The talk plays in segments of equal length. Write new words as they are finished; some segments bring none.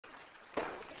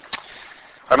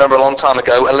I remember a long time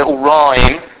ago a little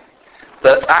rhyme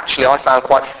that actually I found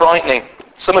quite frightening.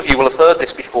 Some of you will have heard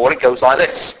this before. It goes like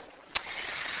this.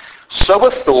 Sow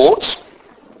a thought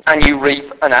and you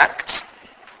reap an act.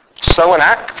 Sow an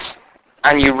act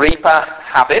and you reap a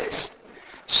habit.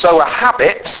 Sow a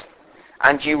habit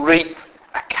and you reap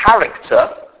a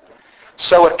character.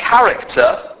 Sow a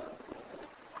character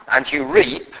and you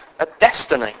reap a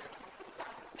destiny.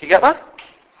 Do you get that?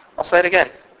 I'll say it again.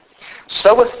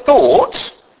 Sow a thought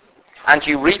and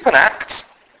you reap an act.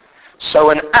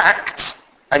 Sow an act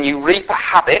and you reap a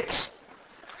habit.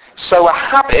 Sow a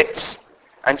habit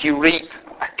and you reap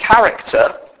a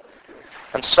character.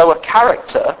 And sow a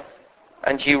character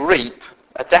and you reap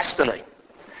a destiny.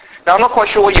 Now, I'm not quite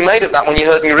sure what you made of that when you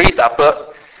heard me read that,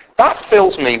 but that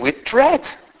fills me with dread.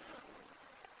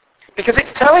 Because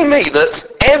it's telling me that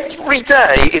every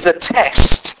day is a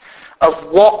test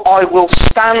of what I will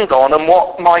stand on and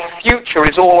what my future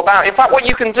is all about. In fact, what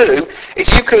you can do is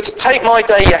you could take my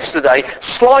day yesterday,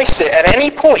 slice it at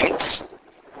any point,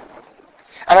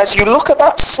 and as you look at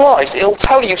that slice, it'll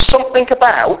tell you something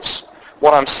about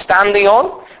what I'm standing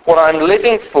on, what I'm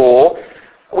living for,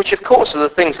 which of course are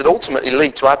the things that ultimately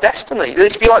lead to our destiny.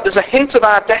 It'd be like there's a hint of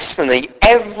our destiny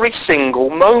every single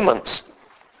moment.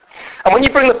 And when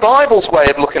you bring the Bible's way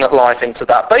of looking at life into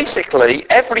that, basically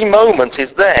every moment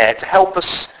is there to help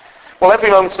us, well,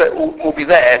 every moment will be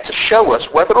there to show us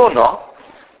whether or not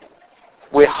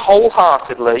we're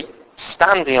wholeheartedly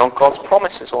standing on God's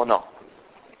promises or not.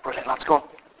 Brilliant, lads, go on.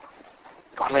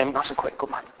 Go on, Liam, nice and quick, good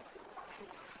man.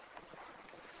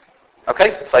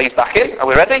 Okay, phase back in, are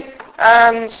we ready?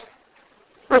 And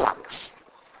relax.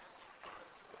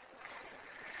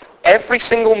 Every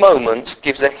single moment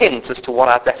gives a hint as to what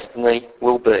our destiny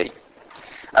will be.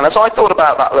 And as I thought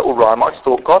about that little rhyme, I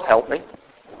thought, God help me.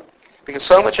 Because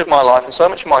so much of my life and so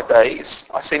much of my days,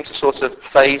 I seem to sort of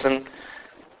phase and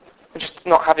just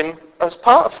not have him as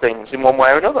part of things in one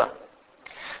way or another.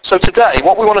 So today,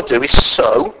 what we want to do is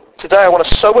sow. Today I want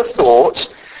to sow a thought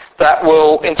that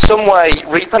will in some way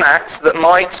reap an act, that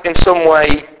might in some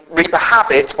way reap a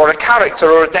habit or a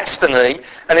character or a destiny,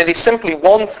 and it is simply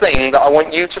one thing that I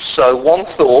want you to sow, one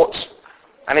thought,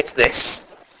 and it's this: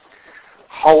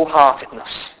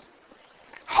 wholeheartedness.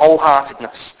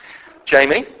 Wholeheartedness.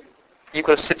 Jamie, you've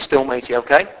got to sit still, matey,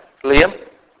 okay? Liam,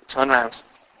 turn round.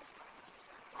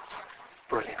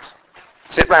 Brilliant.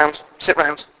 Sit round, sit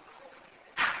round.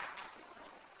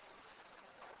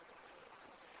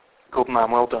 Good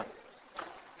man, well done.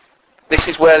 This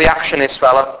is where the action is,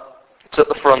 fella. It's at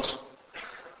the front.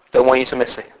 Don't want you to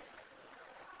miss it.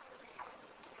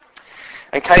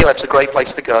 And Caleb's a great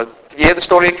place to go. Did you hear the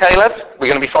story of Caleb? We're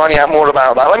going to be finding out more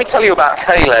about that. Let me tell you about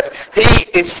Caleb.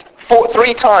 He is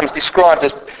 3 times described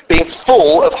as being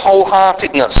full of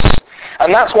wholeheartedness.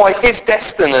 And that's why his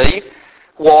destiny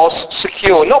was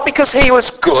secure. Not because he was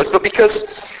good, but because,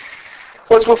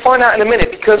 well, as we'll find out in a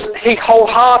minute, because he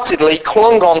wholeheartedly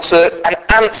clung on to an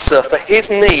answer for his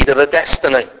need of a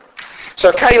destiny. So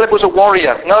Caleb was a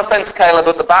warrior. No offence, Caleb,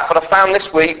 at the back, but I found this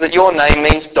week that your name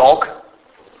means dog.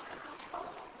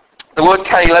 The word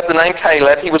Caleb, the name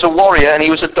Caleb, he was a warrior and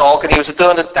he was a dog, and he was a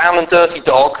down and dirty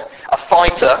dog, a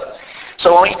fighter.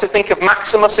 So I want you to think of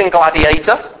Maximus in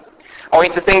Gladiator. I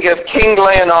want you to think of King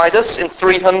Leonidas in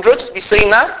 300. Have you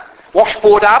seen that?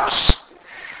 Washboard abs.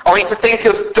 I want you to think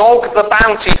of Dog the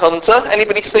Bounty Hunter.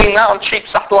 Anybody seen that on cheap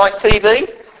satellite TV?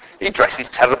 He dresses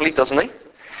terribly, doesn't he?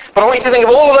 But I want you to think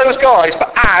of all of those guys,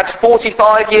 but add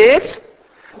 45 years.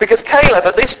 Because Caleb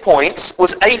at this point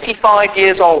was 85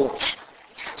 years old.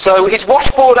 So his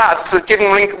washboard abs are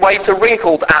giving way to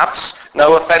wrinkled abs.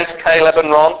 No offence, Caleb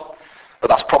and Ron, but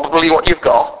that's probably what you've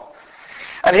got.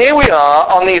 And here we are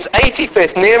on his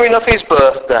 85th, near enough his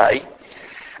birthday,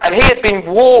 and he had been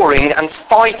warring and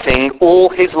fighting all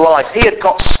his life. He had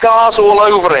got scars all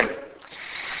over him,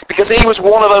 because he was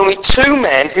one of only 2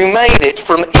 men who made it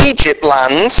from Egypt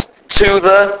land to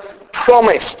the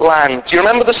Promised Land. Do you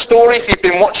remember the story, if you've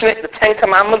been watching it, the 10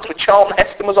 Commandments, which Charlton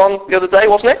Heston was on the other day,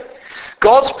 wasn't it?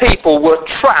 God's people were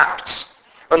trapped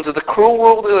under the cruel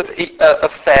rule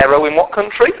of Pharaoh in what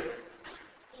country?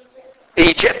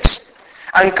 Egypt.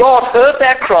 And God heard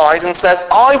their cries and says,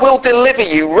 I will deliver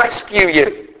you, rescue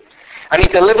you. And he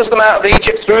delivers them out of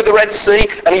Egypt through the Red Sea,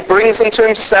 and he brings them to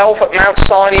himself at Mount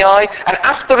Sinai. And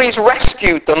after he's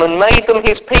rescued them and made them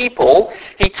his people,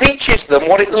 he teaches them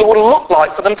what it would look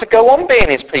like for them to go on being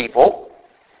his people.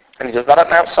 And he does that at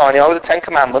Mount Sinai with the 10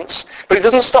 Commandments. But he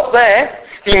doesn't stop there.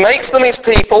 He makes them his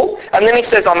people, and then he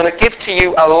says, I'm going to give to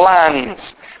you a land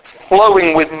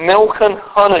flowing with milk and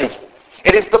honey.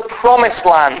 It is the Promised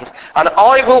Land, and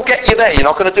I will get you there. You're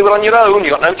not going to do it on your own.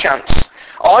 You've got no chance.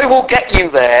 I will get you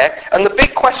there. And the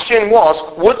big question was,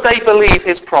 would they believe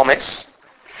his promise?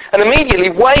 And immediately,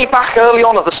 way back early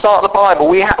on at the start of the Bible,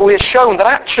 we are shown that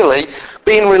actually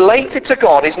being related to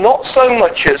God is not so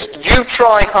much as you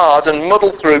try hard and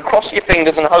muddle through, cross your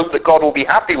fingers and hope that God will be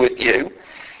happy with you.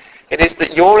 It is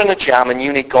that you're in a jam and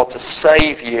you need God to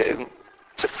save you,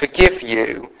 to forgive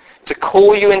you, to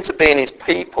call you into being his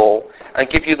people and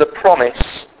give you the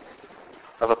promise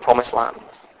of a promised land.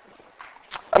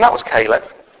 And that was Caleb.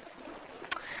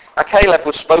 Now Caleb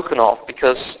was spoken of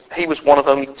because he was one of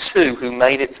only 2 who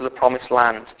made it to the promised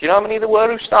land. Do you know how many there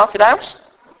were who started out?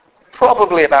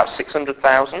 Probably about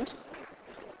 600,000.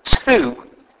 2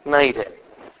 made it.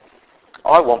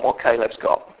 I want what Caleb's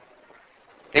got.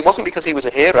 It wasn't because he was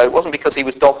a hero. It wasn't because he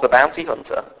was Dog the Bounty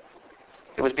Hunter.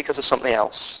 It was because of something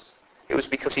else. It was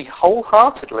because he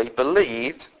wholeheartedly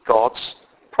believed God's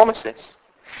promises.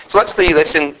 So let's see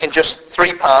this in just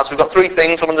 3 parts. We've got 3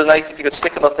 things. I wonder, Nathan, if you could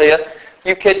stick them up here.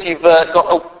 You kids, you've got...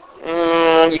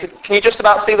 can you just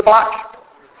about see the black?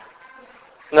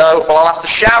 No? Well, I'll have to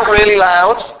shout really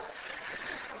loud.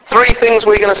 3 things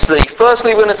we're going to see.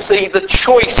 Firstly, we're going to see the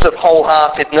choice of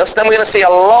wholeheartedness. Then we're going to see a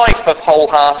life of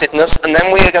wholeheartedness. And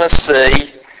then we're going to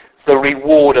see the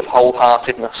reward of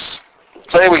wholeheartedness.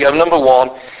 So here we go. Number 1.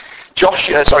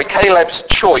 Caleb's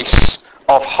choice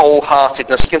of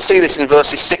wholeheartedness. You can see this in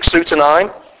verses 6 through to 9.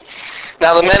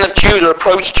 Now the men of Judah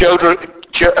approached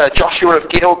Joshua of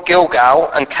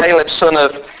Gilgal and Caleb son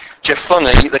of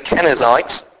Jephunneh the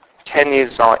Kenizzite,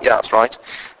 yeah, that's right.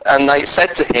 And they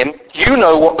said to him, you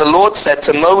know what the Lord said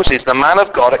to Moses, the man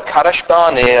of God, at Kadesh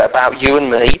Barnea about you and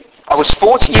me. I was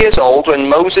 40 years old when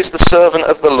Moses, the servant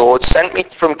of the Lord, sent me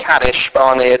from Kadesh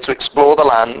Barnea to explore the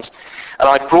land, and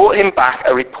I brought him back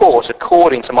a report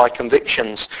according to my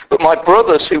convictions. But my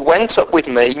brothers who went up with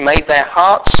me made the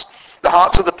hearts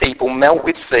of the people melt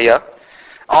with fear.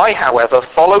 I, however,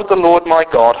 followed the Lord my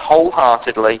God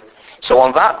wholeheartedly. So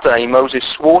on that day Moses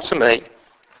swore to me,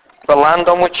 the land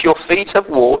on which your feet have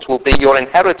walked will be your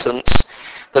inheritance,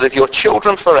 that of your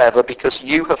children forever, because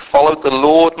you have followed the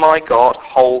Lord my God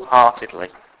wholeheartedly.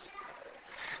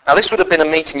 Now this would have been a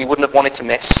meeting you wouldn't have wanted to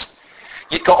miss.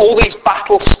 You've got all these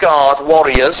battle-scarred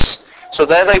warriors, so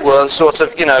there they were, sort of,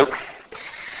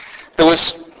 there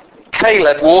was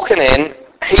Caleb walking in.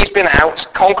 He's been out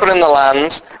conquering the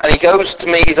land, and he goes to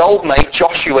meet his old mate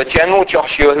Joshua, General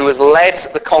Joshua, who has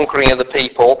led the conquering of the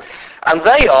people. And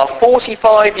they are 40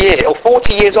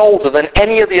 years older than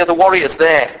any of the other warriors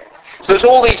there. So there's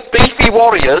all these beefy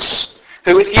warriors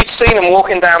who, if you'd seen them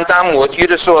walking down Danwood, you'd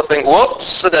just sort of think,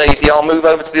 whoops, a daisy, I'll move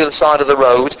over to the other side of the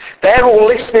road. They're all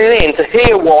listening in to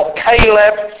hear what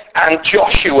Caleb and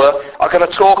Joshua are going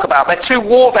to talk about. They're 2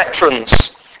 war veterans.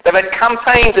 They've had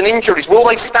campaigns and injuries. Will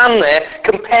they stand there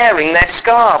comparing their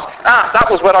scars? That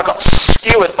was where I got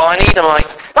skewered by an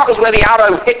Edomite. That was where the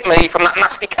arrow hit me from that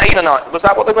nasty Canaanite. Was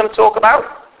that what they were going to talk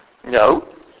about? No.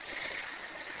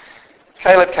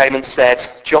 Caleb came and said,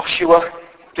 Joshua,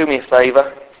 do me a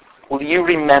favour. Will you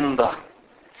remember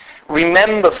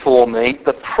for me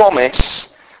the promise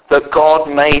that God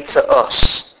made to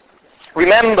us?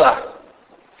 Remember,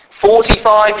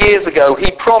 45 years ago, he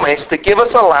promised to give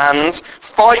us a land,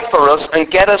 fight for us, and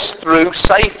get us through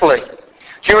safely.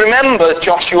 Do you remember,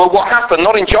 Joshua, what happened?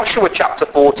 Not in Joshua chapter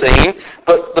 14,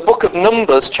 but the book of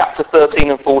Numbers chapter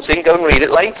 13 and 14. Go and read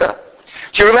it later.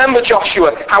 Do you remember,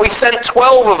 Joshua, how he sent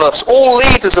 12 of us, all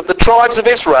leaders of the tribes of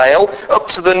Israel, up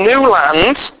to the new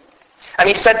land, and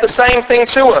he said the same thing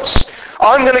to us.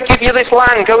 I'm going to give you this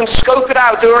land. Go and scope it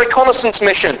out. Do a reconnaissance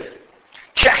mission.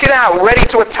 Check it out. Ready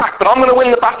to attack. But I'm going to win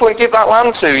the battle and give that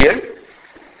land to you.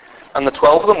 And the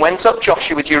 12 of them went up,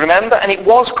 Joshua, do you remember? And it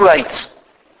was great.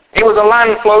 It was a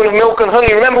land flowing with milk and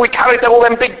honey. Remember we carried all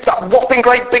them that whopping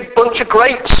great big bunch of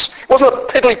grapes. It wasn't a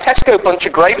piddly Tesco bunch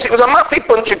of grapes. It was a massive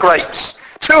bunch of grapes.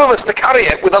 2 of us to carry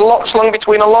it with a lot slung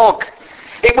between a log.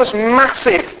 It was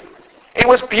massive. It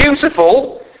was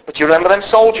beautiful. But do you remember them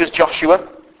soldiers, Joshua?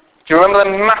 Do you remember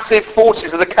them massive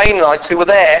forces of the Canaanites who were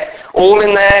there, all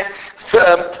in their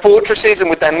fortresses and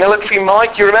with their military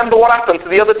might? Do you remember what happened to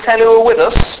the other 10 who were with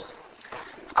us?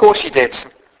 Of course you did.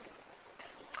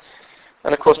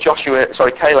 And of course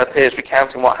Caleb here is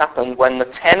recounting what happened when the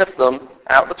 10 of them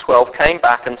out of the 12 came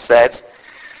back and said,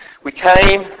 we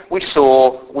came, we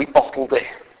saw, we bottled it.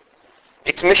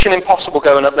 It's mission impossible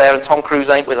going up there and Tom Cruise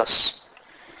ain't with us.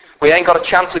 We ain't got a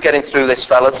chance of getting through this,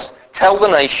 fellas. Tell the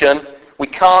nation, we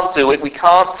can't do it, we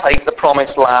can't take the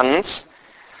promised lands.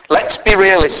 Let's be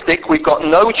realistic, we've got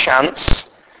no chance.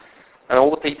 And all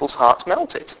the people's hearts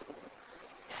melted.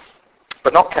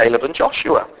 But not Caleb and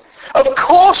Joshua. Of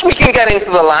course we can get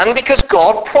into the land because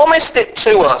God promised it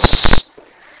to us.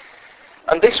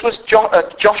 And this was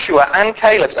Joshua and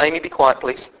Caleb's. Amy, be quiet,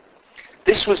 please.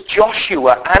 This was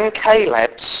Joshua and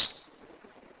Caleb's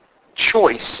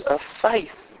choice of faith.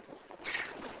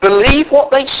 Believe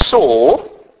what they saw,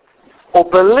 or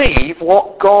believe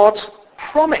what God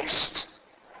promised.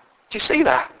 Do you see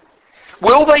that?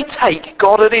 Will they take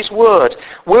God at his word?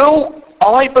 Will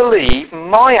I believe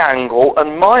my angle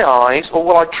and my eyes, or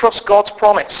will I trust God's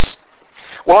promise?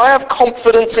 Will I have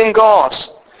confidence in God?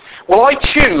 Will I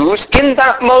choose in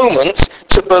that moment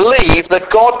to believe that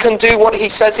God can do what he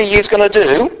says he is going to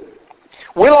do?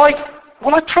 Will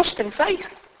I trust in faith?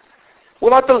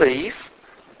 Will I believe?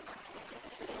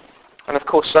 And of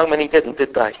course so many didn't,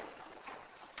 did they?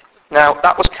 Now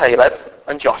that was Caleb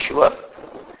and Joshua.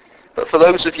 But for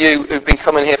those of you who've been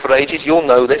coming here for ages, you'll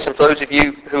know this. And for those of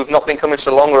you who have not been coming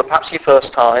so long, or perhaps your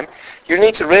first time, you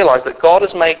need to realise that God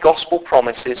has made gospel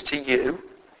promises to you.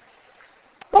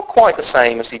 Not quite the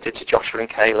same as he did to Joshua and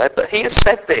Caleb, but he has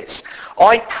said this: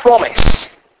 I promise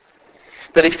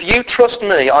that if you trust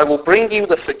me, I will bring you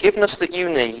the forgiveness that you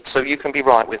need so you can be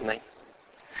right with me.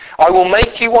 I will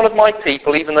make you one of my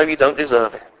people even though you don't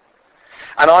deserve it.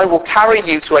 And I will carry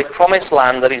you to a promised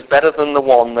land that is better than the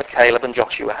one that Caleb and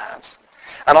Joshua had.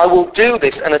 And I will do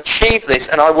this and achieve this,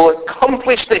 and I will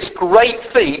accomplish this great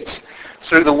feat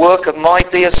through the work of my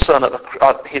dear son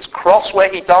at his cross where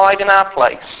he died in our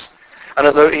place, and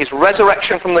at his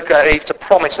resurrection from the grave to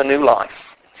promise a new life.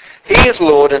 He is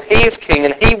Lord and he is King,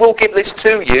 and he will give this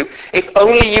to you if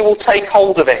only you will take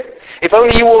hold of it. If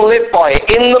only you will live by it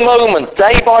in the moment,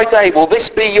 day by day. Will this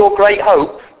be your great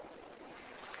hope?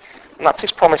 And that's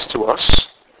his promise to us,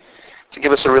 to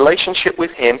give us a relationship with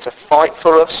him, to fight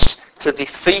for us, to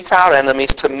defeat our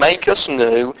enemies, to make us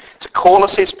new, to call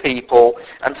us his people,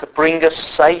 and to bring us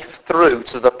safe through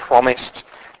to the promised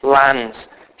land.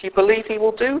 Do you believe he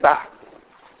will do that?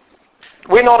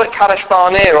 We're not at Kadesh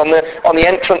Barnea on the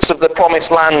entrance of the promised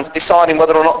land deciding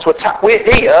whether or not to attack. We're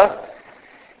here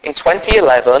in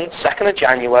 2011, 2nd of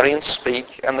January, and speak,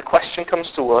 and the question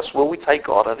comes to us, will we take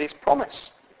God at his promise?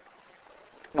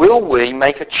 Will we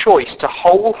make a choice to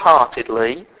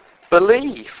wholeheartedly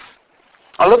believe?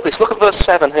 I love this. Look at verse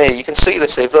 7 here. You can see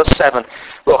this here. Verse 7.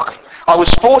 Look. I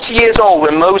was 40 years old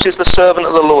when Moses, the servant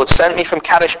of the Lord, sent me from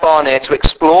Kadesh Barnea to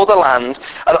explore the land,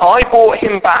 and I brought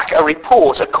him back a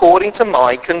report according to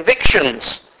my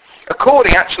convictions.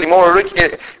 According, actually,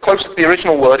 closer to the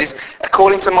original word, is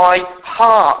according to my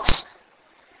heart.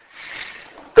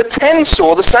 The 10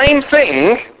 saw the same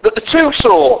thing that the 2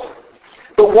 saw.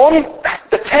 But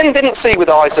the 10 didn't see with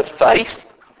eyes of faith.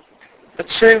 The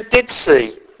 2 did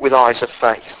see with eyes of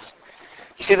faith.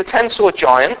 You see, the 10 saw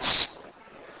giants.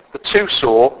 The 2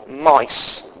 saw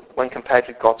mice when compared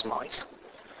with God's might.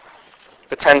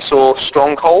 The 10 saw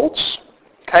strongholds.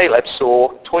 Caleb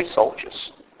saw toy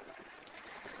soldiers.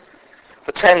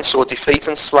 The 10 saw defeat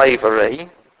and slavery.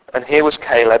 And here was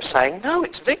Caleb saying, no,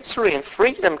 it's victory and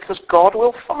freedom because God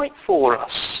will fight for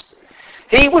us.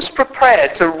 He was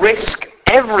prepared to risk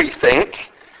everything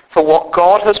for what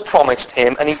God has promised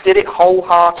him, and he did it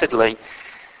wholeheartedly.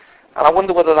 And I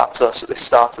wonder whether that's us at this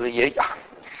start of the year.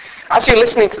 As you're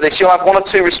listening to this, you'll have one or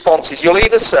two responses. You'll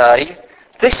either say,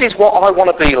 this is what I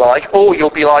want to be like, or you'll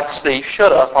be like Steve,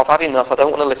 shut up, I've had enough, I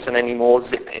don't want to listen anymore,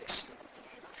 zip it.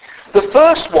 The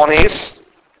first one is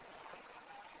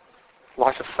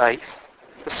life of faith.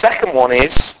 The second one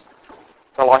is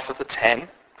the life of the 10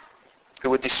 who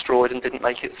were destroyed and didn't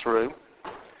make it through,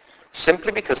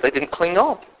 simply because they didn't cling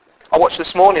on. I watched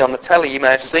this morning on the telly, you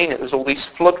may have seen it, there's all these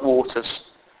floodwaters.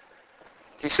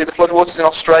 Do you see the floodwaters in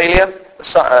Australia?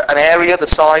 An area the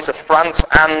size of France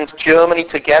and Germany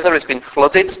together has been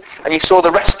flooded, and you saw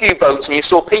the rescue boats, and you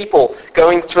saw people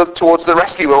going towards the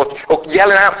rescue, or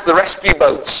yelling out to the rescue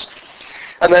boats.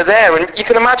 And they're there, and you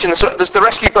can imagine, the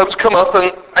rescue boats come up,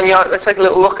 and they take a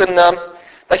little look, and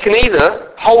they can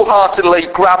either wholeheartedly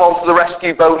grab onto the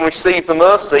rescue boat and receive the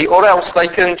mercy, or else they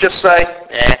can just say,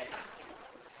 eh.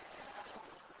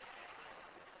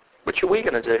 Which are we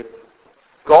going to do?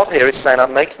 God here is saying,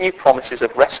 I'm making you promises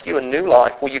of rescue and new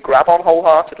life. Will you grab on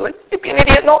wholeheartedly? You'd be an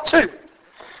idiot not to.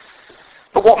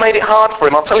 But what made it hard for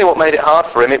him? I'll tell you what made it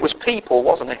hard for him. It was people,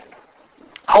 wasn't it?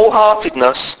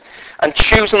 Wholeheartedness and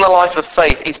choosing the life of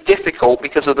faith is difficult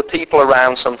because of the people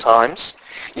around sometimes.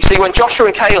 You see, when Joshua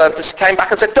and Caleb came back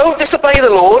and said, don't disobey the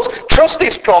Lord, trust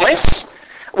his promise,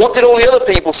 what did all the other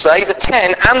people say? The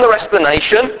 10 and the rest of the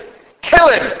nation, kill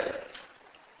him.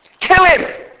 Kill him.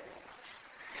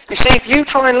 You see, if you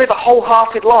try and live a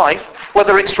wholehearted life,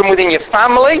 whether it's from within your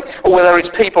family, or whether it's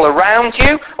people around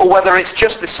you, or whether it's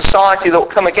just the society that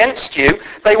will come against you,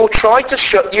 they will try to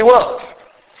shut you up.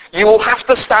 You will have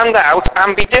to stand out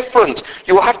and be different.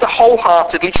 You will have to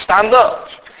wholeheartedly stand up.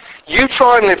 You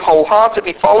try and live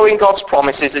wholeheartedly following God's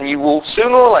promises, and you will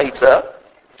sooner or later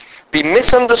be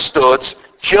misunderstood,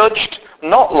 judged,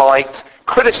 not liked,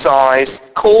 criticised,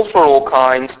 called for all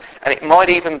kinds, and it might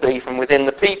even be from within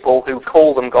the people who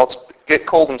call themselves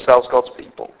God's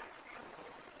people.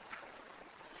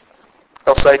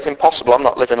 They'll say, it's impossible, I'm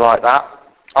not living like that.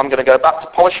 I'm going to go back to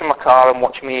polishing my car and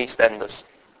watching my EastEnders.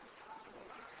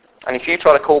 And if you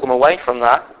try to call them away from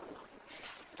that,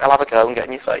 they'll have a go and get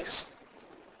in your face.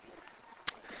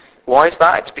 Why is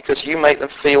that? It's because you make them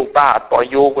feel bad by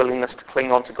your willingness to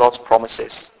cling on to God's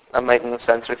promises and make them the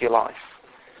centre of your life.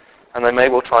 And they may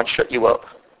well try and shut you up.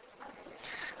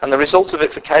 And the result of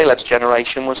it for Caleb's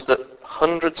generation was that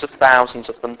hundreds of thousands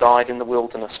of them died in the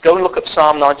wilderness. Go and look at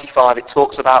Psalm 95, it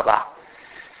talks about that.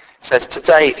 It says,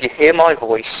 today if you hear my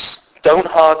voice, don't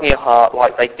harden your heart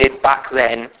like they did back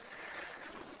then,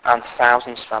 and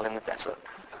thousands fell in the desert.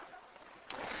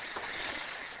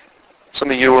 Some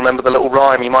of you will remember the little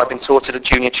rhyme. You might have been taught it at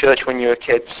junior church when you were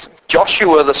kids.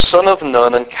 Joshua the son of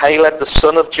Nun and Caleb the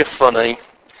son of Jephunneh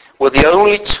were the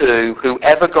only two who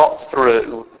ever got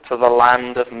through to the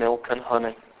land of milk and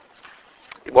honey.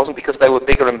 It wasn't because they were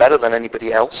bigger and better than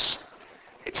anybody else.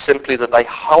 It's simply that they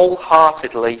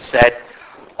wholeheartedly said,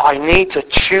 I need to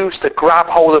choose to grab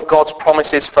hold of God's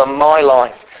promises for my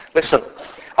life. Listen,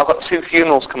 I've got 2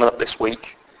 funerals coming up this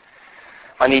week.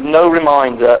 I need no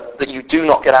reminder that you do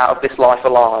not get out of this life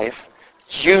alive.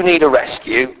 You need a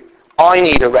rescue. I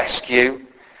need a rescue.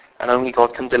 And only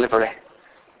God can deliver it.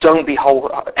 Don't be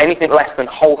anything less than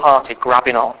wholehearted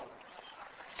grabbing on.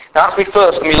 Now that's my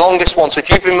first and my longest one. So if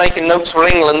you've been making notes for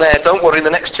England there, don't worry, the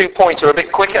next 2 points are a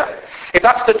bit quicker. If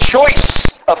that's the choice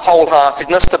of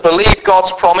wholeheartedness, to believe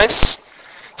God's promise,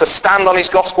 to stand on his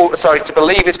gospel, to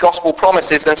believe his gospel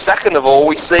promises, then second of all,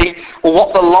 we see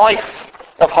what the life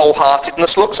of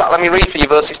wholeheartedness looks like. Let me read for you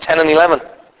verses 10 and 11.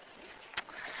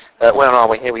 Where are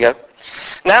we? Here we go.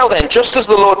 Now then, just as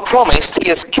the Lord promised, he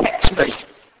has kept me.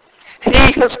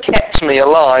 He has kept me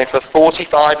alive for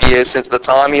 45 years since the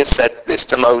time he has said this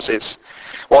to Moses,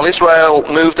 while Israel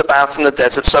moved about in the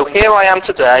desert. So here I am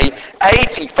today,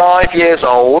 85 years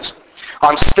old.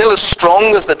 I'm still as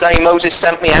strong as the day Moses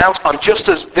sent me out. I'm just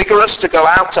as vigorous to go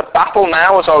out to battle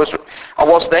now as I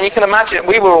was then. You can imagine,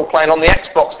 we were all playing on the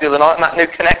Xbox the other night, and that new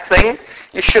Kinect thing.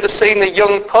 You should have seen the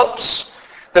young pups.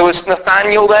 There was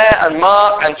Nathaniel there, and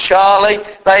Mark, and Charlie.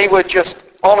 They were just,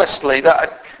 honestly,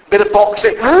 that bit of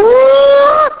boxing.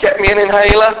 Get me an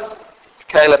inhaler.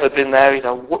 Caleb had been there, he'd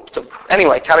have whooped them.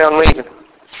 Anyway, carry on reading.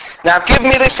 Now give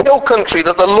me this hill country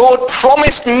that the Lord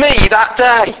promised me that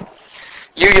day.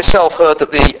 You yourself heard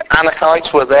that the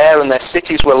Anakites were there and their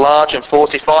cities were large and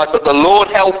fortified, but the Lord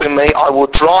helping me, I will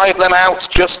drive them out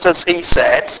just as he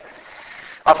said.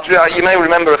 You may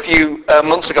remember a few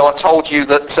months ago I told you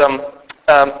that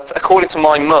according to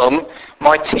my mum,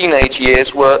 my teenage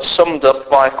years were summed up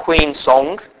by a Queen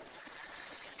song.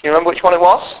 Can you remember which one it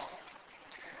was?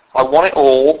 I want it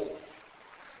all,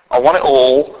 I want it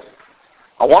all,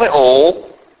 I want it all,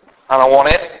 and I want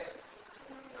it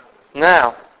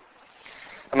now.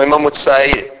 And my mum would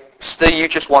say, Steve, you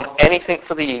just want anything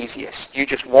for the easiest. You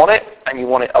just want it, and you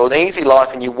want it an easy life,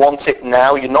 and you want it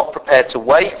now. You're not prepared to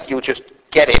wait. You'll just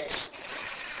get it.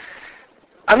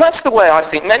 And that's the way I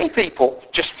think many people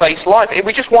just face life.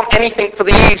 We just want anything for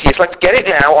the easiest. Like, to get it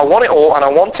now, I want it all, and I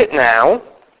want it now.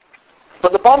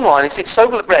 But the bottom line is, it so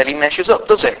rarely measures up,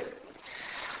 does it?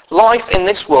 Life in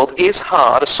this world is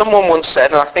hard. As someone once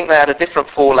said, and I think they had a different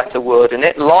 4-letter word in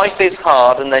it, life is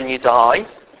hard and then you die.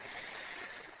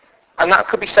 And that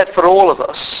could be said for all of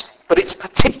us, but it's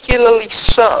particularly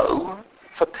so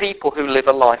for people who live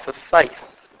a life of faith.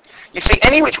 You see,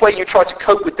 any which way you try to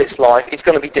cope with this life is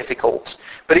going to be difficult.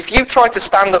 But if you try to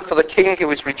stand up for the king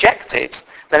who is rejected,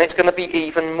 then it's going to be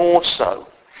even more so.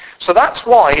 So that's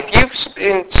why if you've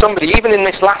been somebody, even in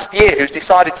this last year, who's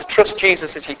decided to trust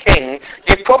Jesus as your king,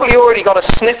 you've probably already got a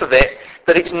sniff of it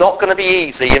that it's not going to be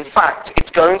easy. In fact,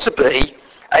 it's going to be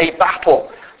a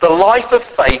battle. The life of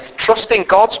faith, trusting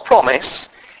God's promise,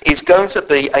 is going to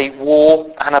be a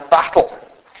war and a battle.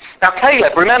 Now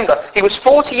Caleb, remember, he was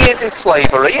 40 years in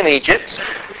slavery in Egypt.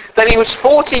 Then he was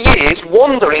 40 years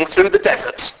wandering through the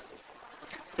desert.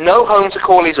 No home to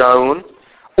call his own.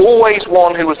 Always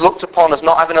one who was looked upon as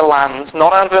not having a land,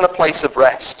 not having a place of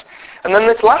rest. And then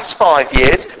this last 5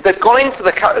 years, they've gone into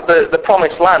the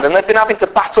promised land, and they've been having to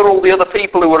batter all the other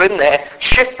people who were in there,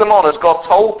 shift them on as God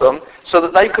told them, so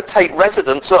that they could take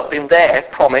residence up in their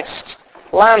promised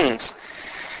land.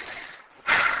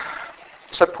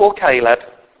 So poor Caleb,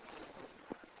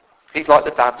 he's like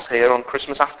the dads here on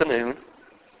Christmas afternoon.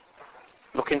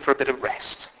 looking for a bit of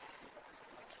rest.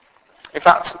 In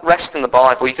fact, rest in the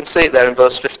Bible, you can see it there in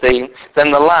verse 15.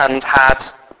 Then the land had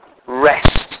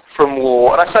rest from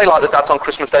war. And I say like the dads on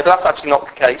Christmas Day, but that's actually not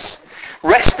the case.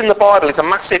 Rest in the Bible is a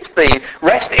massive theme.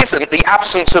 Rest isn't the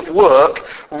absence of work.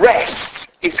 Rest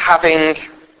is having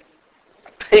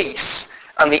peace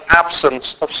and the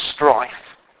absence of strife.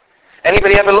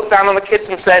 Anybody ever looked down on the kids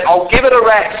and said, "I'll give it a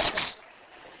rest"?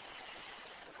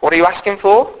 What are you asking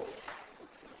for?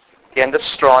 The end of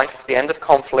strife, the end of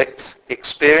conflict, the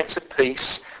experience of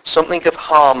peace, something of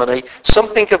harmony,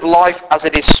 something of life as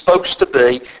it is supposed to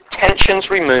be, tensions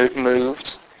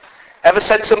removed. Ever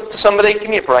said to somebody, "Give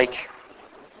me a break"?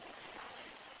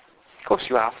 Of course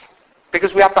you have.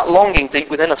 Because we have that longing deep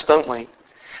within us, don't we?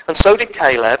 And so did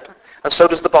Caleb, and so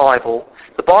does the Bible.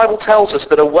 The Bible tells us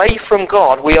that away from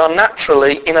God, we are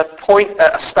naturally in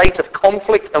a state of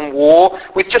conflict and war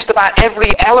with just about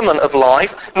every element of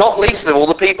life, not least of all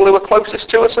the people who are closest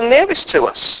to us and nearest to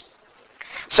us.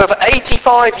 So for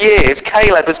 85 years,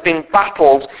 Caleb has been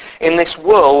battled in this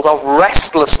world of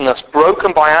restlessness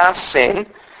broken by our sin.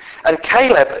 And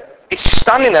Caleb is just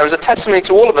standing there as a testimony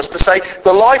to all of us to say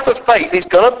the life of faith is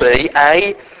going to be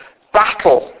a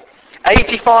battle.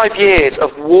 85 years of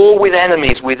war with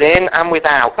enemies within and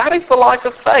without. That is the life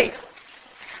of faith.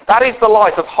 That is the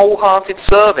life of wholehearted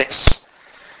service.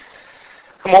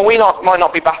 And while we might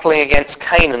not be battling against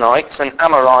Canaanites and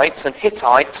Amorites and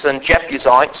Hittites and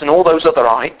Jebusites and all those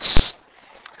otherites,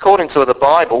 according to the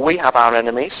Bible, we have our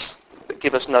enemies that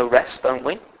give us no rest, don't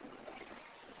we?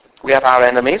 We have our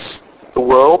enemies, the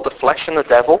world, the flesh and the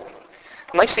devil.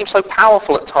 And they seem so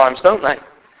powerful at times, don't they?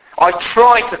 I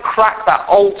try to crack that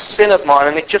old sin of mine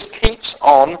and it just keeps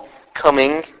on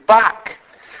coming back.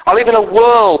 I live in a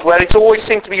world where it's always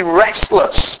seemed to be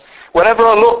restless. Wherever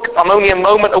I look, I'm only a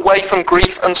moment away from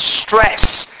grief and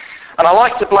stress. And I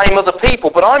like to blame other people,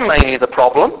 but I'm mainly the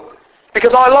problem.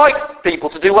 Because I like people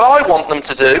to do what I want them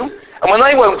to do. And when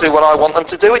they won't do what I want them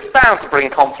to do, it's bound to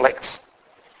bring conflict.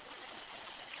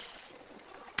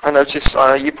 I notice,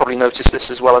 you probably noticed this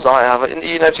as well as I have.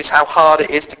 You notice how hard it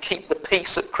is to keep the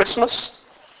peace at Christmas?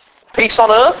 Peace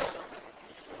on earth?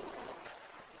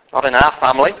 Not in our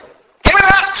family. Give me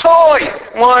that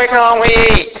toy! Why can't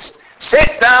we eat?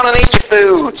 Sit down and eat your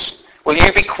food. Will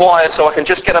you be quiet so I can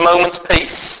just get a moment's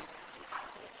peace?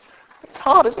 It's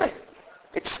hard, isn't it?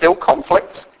 It's still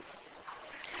conflict.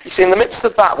 You see, in the midst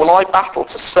of that, will I battle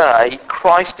to say,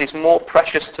 Christ is more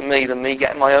precious to me than me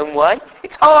getting my own way?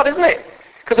 It's hard, isn't it?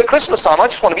 Because at Christmas time, I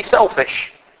just want to be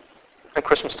selfish. And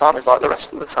Christmas time is like the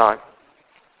rest of the time.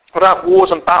 What about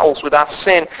wars and battles with our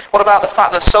sin? What about the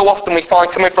fact that so often we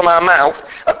find coming from our mouth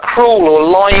a cruel or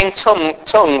lying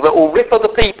tongue that will rip other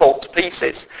people to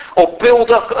pieces, or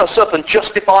build us up and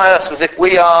justify us as if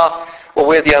we're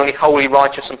the only holy,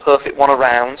 righteous and perfect one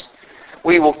around.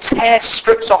 We will tear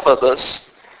strips off others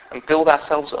and build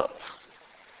ourselves up.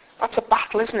 That's a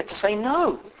battle, isn't it? To say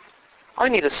no. I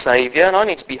need a saviour and I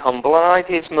need to be humble and I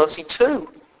need his mercy too.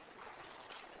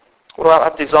 What about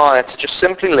that desire to just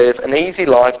simply live an easy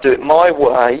life, do it my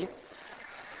way?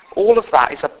 All of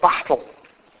that is a battle.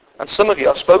 And some of you,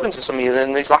 I've spoken to some of you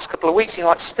in these last couple of weeks, you're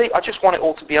like, Steve, I just want it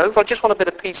all to be over. I just want a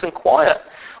bit of peace and quiet.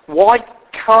 Why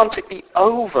can't it be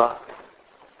over?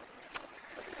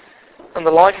 And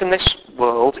the life in this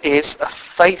world is a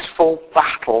faithful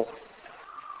battle.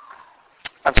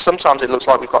 And sometimes it looks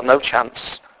like we've got no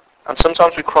chance. And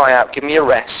sometimes we cry out, give me a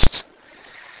rest.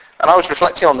 And I was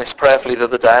reflecting on this prayerfully the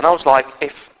other day, and I was like,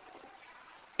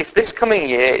 if this coming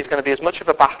year is going to be as much of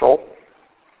a battle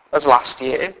as last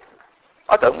year,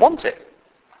 I don't want it.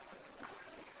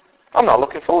 I'm not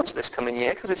looking forward to this coming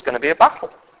year because it's going to be a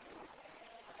battle.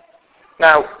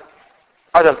 Now,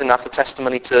 I don't think that's a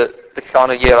testimony to the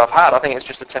kind of year I've had. I think it's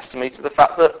just a testimony to the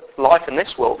fact that life in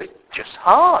this world is just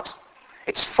hard.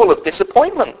 It's full of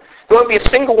disappointment. There won't be a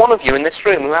single one of you in this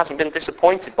room who hasn't been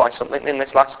disappointed by something in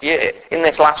this last year, in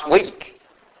this last week.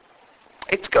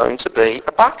 It's going to be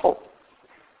a battle.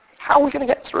 How are we going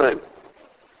to get through?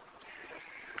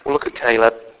 We'll look at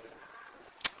Caleb.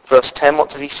 Verse 10, what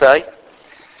does he say?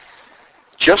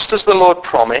 Just as the Lord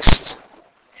promised,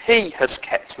 he has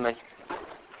kept me.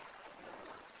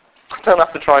 I don't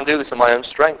have to try and do this in my own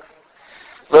strength.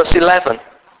 Verse 11,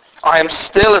 I am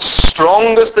still as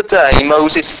strong as the day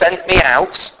Moses sent me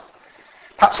out.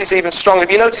 Perhaps it's even stronger.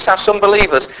 Have you noticed how some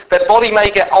believers, their body may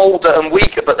get older and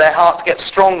weaker, but their hearts get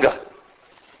stronger?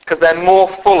 Because they're more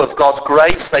full of God's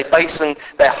grace. They base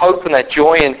their hope and their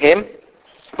joy in him.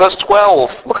 Verse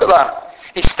 12, look at that.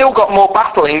 He's still got more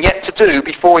battling yet to do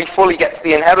before he fully gets to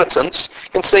the inheritance.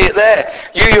 You can see it there.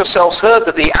 You yourselves heard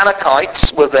that the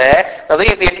Anakites were there. Now the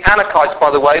Anakites,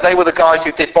 by the way, they were the guys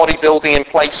who did bodybuilding in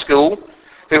play school.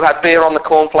 who had beer on the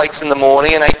cornflakes in the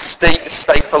morning and ate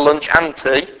steak for lunch and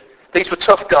tea. These were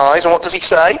tough guys, and what does he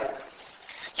say?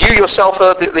 You yourself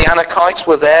heard that the Anakites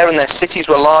were there and their cities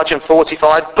were large and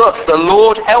fortified, but the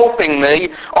Lord helping me,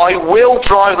 I will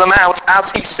drive them out,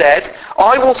 as he said.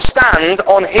 I will stand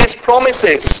on his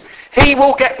promises. He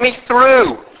will get me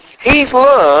through. He's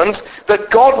learned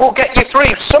that God will get you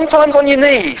through, sometimes on your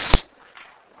knees,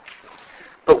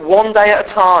 but one day at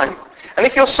a time. And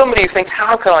if you're somebody who thinks,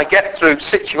 how can I get through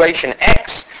situation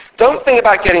X? Don't think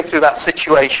about getting through that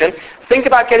situation. Think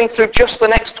about getting through just the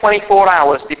next 24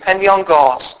 hours, depending on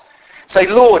God. Say,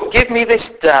 Lord, give me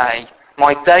this day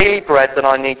my daily bread that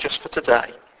I need just for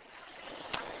today.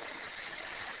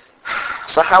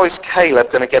 So how is Caleb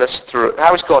going to get us through?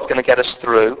 How is God going to get us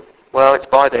through? Well, it's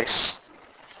by this.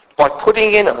 By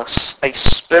putting in us a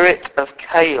spirit of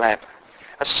Caleb,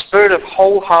 a spirit of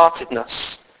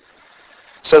wholeheartedness,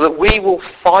 so that we will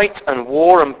fight and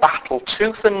war and battle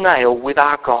tooth and nail with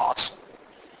our God.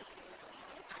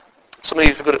 Some of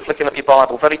you are good at flicking up your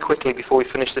Bible very quickly before we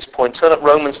finish this point. Turn up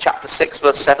Romans chapter 6,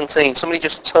 verse 17. Somebody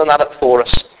just turn that up for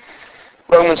us.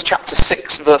 Romans chapter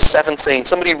 6, verse 17.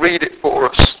 Somebody read it for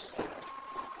us.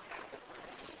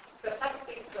 But thanks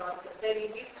be to God that though you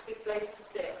used to be slaves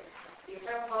to sin, you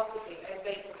wholeheartedly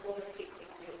obeyed the former teachings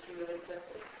to which you were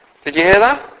entrusted. Did you hear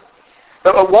that?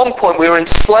 But at one point we were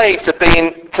enslaved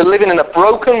to living in a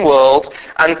broken world,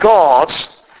 and God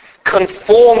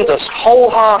conformed us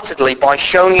wholeheartedly by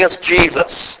showing us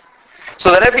Jesus. So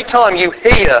that every time you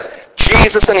hear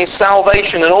Jesus and his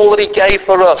salvation and all that he gave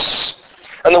for us,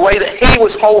 and the way that he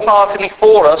was wholeheartedly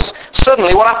for us,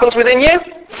 suddenly what happens within you?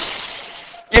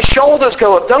 Your shoulders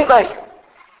go up, don't they?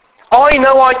 I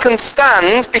know I can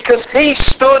stand because he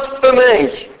stood for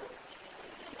me.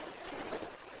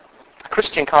 A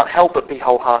Christian can't help but be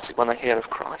wholehearted when they hear of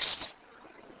Christ.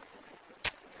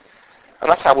 And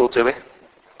that's how we'll do it.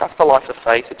 That's the life of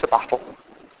faith. It's a battle.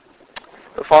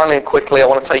 But finally and quickly, I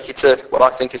want to take you to what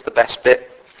I think is the best bit.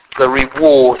 The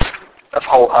reward of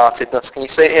wholeheartedness. Can you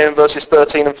see it here in verses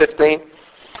 13 and 15?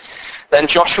 Then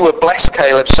Joshua blessed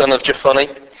Caleb, son of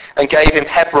Jephunneh, and gave him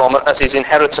Hebron as his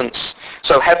inheritance.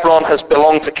 So Hebron has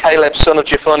belonged to Caleb, son of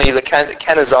Jephunneh, the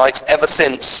Kenizzites, ever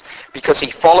since, because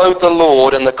he followed the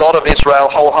Lord and the God of Israel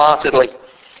wholeheartedly.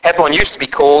 Hebron used to be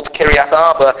called Kiriath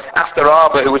Arba, after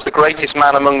Arba, who was the greatest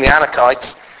man among the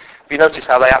Anakites. You notice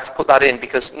how they had to put that in,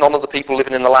 because none of the people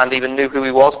living in the land even knew who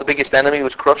he was. The biggest enemy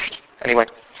was crushed. Anyway.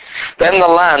 Then the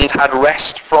land had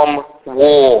rest from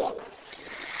war.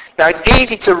 Now it's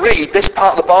easy to read this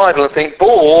part of the Bible and think,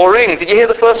 boring. Did you hear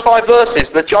the first 5 verses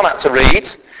that John had to read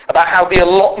about how the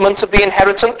allotment of the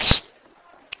inheritance?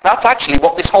 That's actually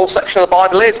what this whole section of the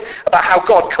Bible is, about how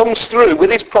God comes through with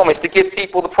his promise to give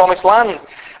people the promised land.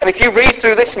 And if you read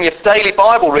through this in your daily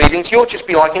Bible readings, you'll just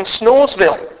be like in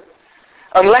Snoresville.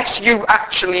 Unless you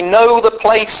actually know the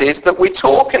places that we're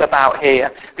talking about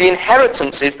here, the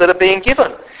inheritances that are being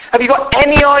given. Have you got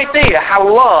any idea how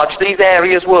large these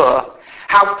areas were?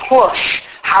 How plush,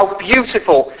 how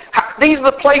beautiful. These are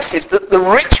the places that the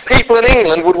rich people in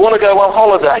England would want to go on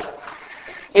holiday.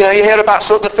 You know, you hear about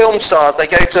sort of the film stars, they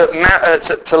go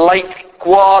to Lake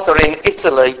Guarda in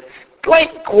Italy.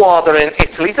 Lake Guarda in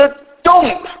Italy is a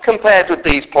dump compared with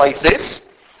these places.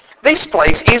 This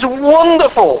place is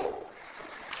wonderful.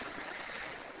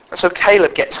 And so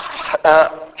Caleb gets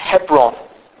Hebron.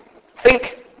 Think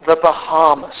the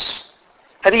Bahamas.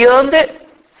 Had he earned it?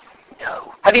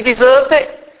 No. Had he deserved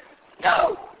it?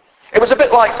 No. It was a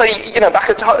bit like, say, back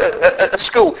at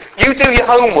school. You do your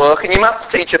homework and your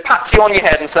maths teacher pats you on your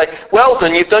head and say, well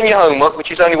done, you've done your homework,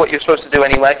 which is only what you're supposed to do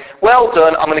anyway. Well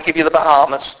done, I'm going to give you the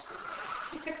Bahamas.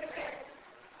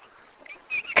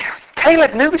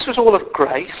 Caleb knew this was all of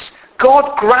grace.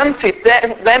 God granted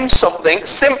them something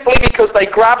simply because they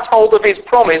grabbed hold of his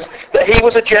promise that he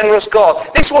was a generous God.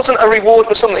 This wasn't a reward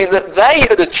for something that they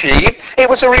had achieved. It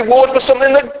was a reward for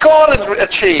something that God had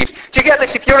achieved. Do you get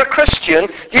this? If you're a Christian,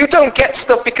 you don't get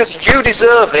stuff because you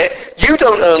deserve it. You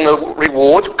don't earn the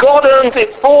reward. God earns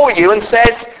it for you and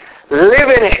says,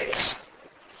 live in it.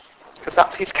 Because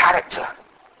that's his character.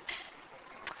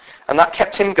 And that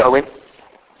kept him going.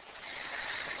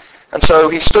 And so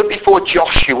he stood before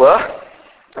Joshua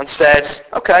and said,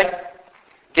 okay,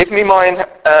 give me my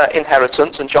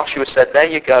inheritance. And Joshua said, there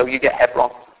you go, you get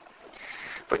Hebron.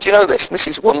 But you know this? This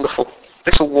is wonderful.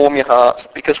 This will warm your heart.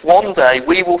 Because one day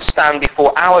we will stand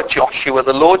before our Joshua,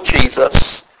 the Lord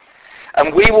Jesus,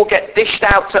 and we will get dished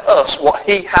out to us what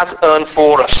he has earned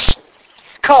for us.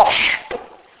 Kosh,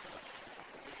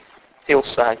 he'll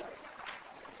say,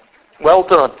 well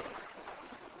done.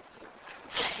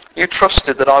 You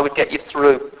trusted that I would get you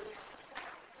through.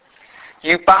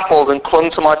 You battled and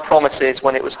clung to my promises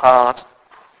when it was hard.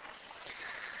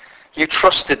 You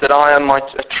trusted that I am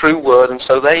a true word, and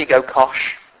so there you go,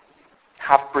 Kosh.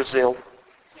 Have Brazil.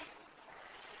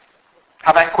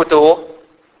 Have Ecuador.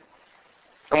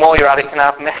 And while you're at it, you can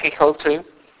have Mexico too.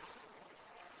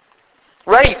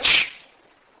 Rach,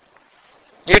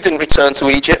 you didn't return to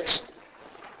Egypt.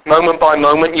 Moment by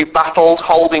moment you battled,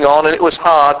 holding on, and it was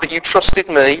hard, but you trusted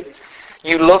me.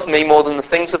 You love me more than the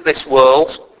things of this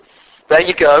world. There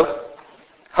you go.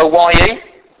 Hawaii.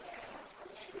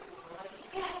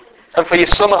 And for your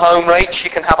summer home, Rach, you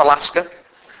can have Alaska.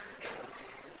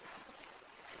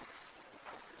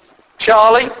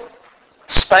 Charlie,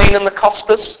 Spain and the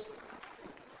Costas.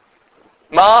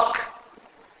 Mark,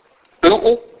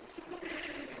 Bootle.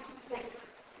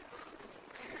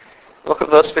 Look at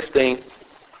verse 15.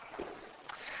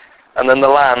 And then the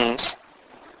lands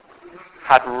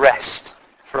had rest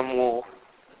from war.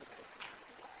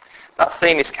 That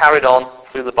theme is carried on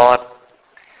through the Bible.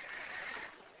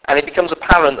 And it becomes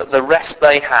apparent that the rest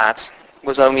they had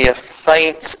was only a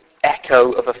faint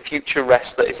echo of a future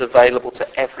rest that is available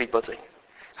to everybody.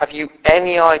 Have you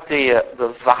any idea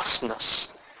the vastness,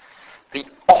 the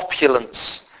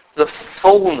opulence, the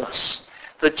fullness,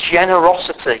 the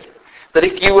generosity, that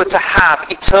if you were to have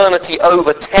eternity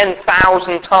over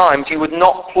 10,000 times, you would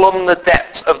not plumb the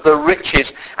depths of the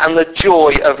riches and the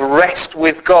joy of rest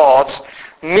with God,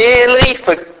 merely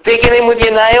for digging in with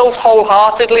your nails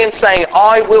wholeheartedly and saying,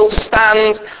 I will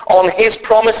stand on his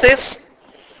promises?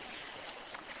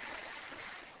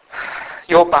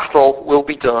 Your battle will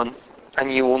be done,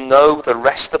 and you will know the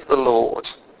rest of the Lord.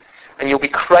 And you'll be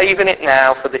craving it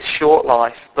now for this short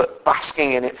life, but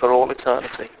basking in it for all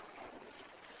eternity.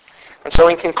 And so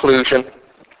in conclusion,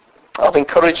 I've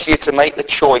encouraged you to make the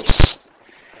choice.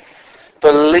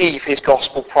 Believe his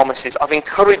gospel promises. I've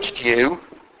encouraged you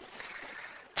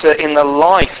to, in the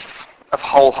life of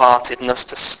wholeheartedness,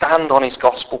 to stand on his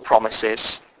gospel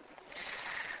promises.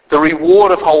 The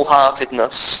reward of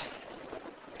wholeheartedness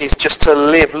is just to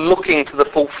live looking to the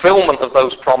fulfillment of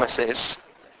those promises.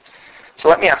 So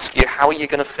let me ask you, how are you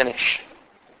going to finish?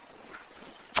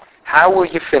 How will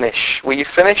you finish? Will you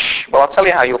finish? Well, I'll tell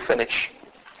you how you'll finish.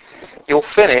 You'll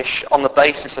finish on the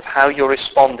basis of how you're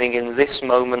responding in this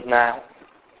moment now.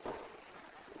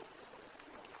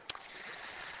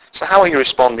 So how are you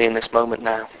responding in this moment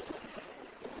now?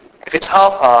 If it's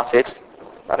half-hearted,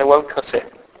 then it won't cut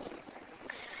it.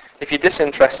 If you're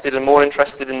disinterested and more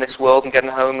interested in this world and getting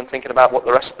home and thinking about what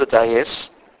the rest of the day is,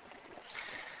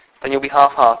 then you'll be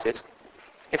half-hearted.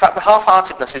 In fact, the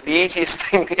half-heartedness is the easiest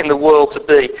thing in the world to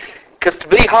be. Because to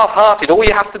be half-hearted, all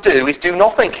you have to do is do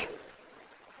nothing.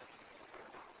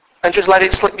 And just let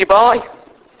it slip you by.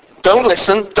 Don't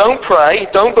listen, don't pray,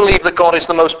 don't believe that God is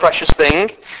the most precious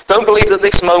thing. Don't believe that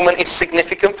this moment is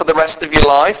significant for the rest of your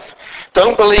life.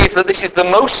 Don't believe that this is the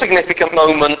most significant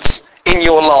moment in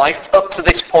your life up to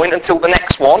this point until the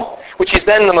next one, which is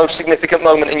then the most significant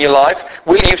moment in your life.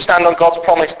 Will you stand on God's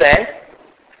promise then?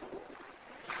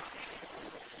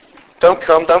 Don't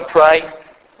come, don't pray.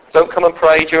 Don't come and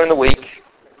pray during the week.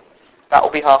 That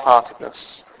will be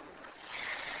half-heartedness.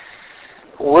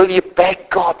 Will you beg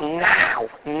God now,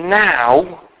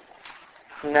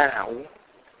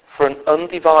 for an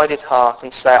undivided heart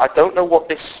and say, I don't know what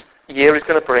this year is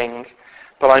going to bring,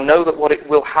 but I know that what it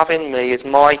will have in me is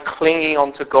my clinging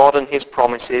onto God and his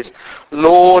promises.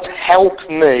 Lord, help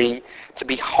me to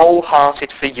be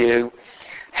wholehearted for you.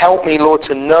 Help me, Lord,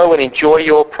 to know and enjoy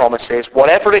your promises.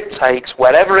 Whatever it takes,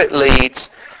 wherever it leads,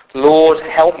 Lord,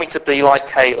 help me to be like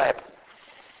Caleb.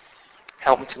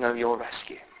 Help me to know your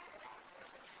rescue.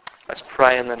 Let's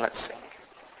pray and then let's sing.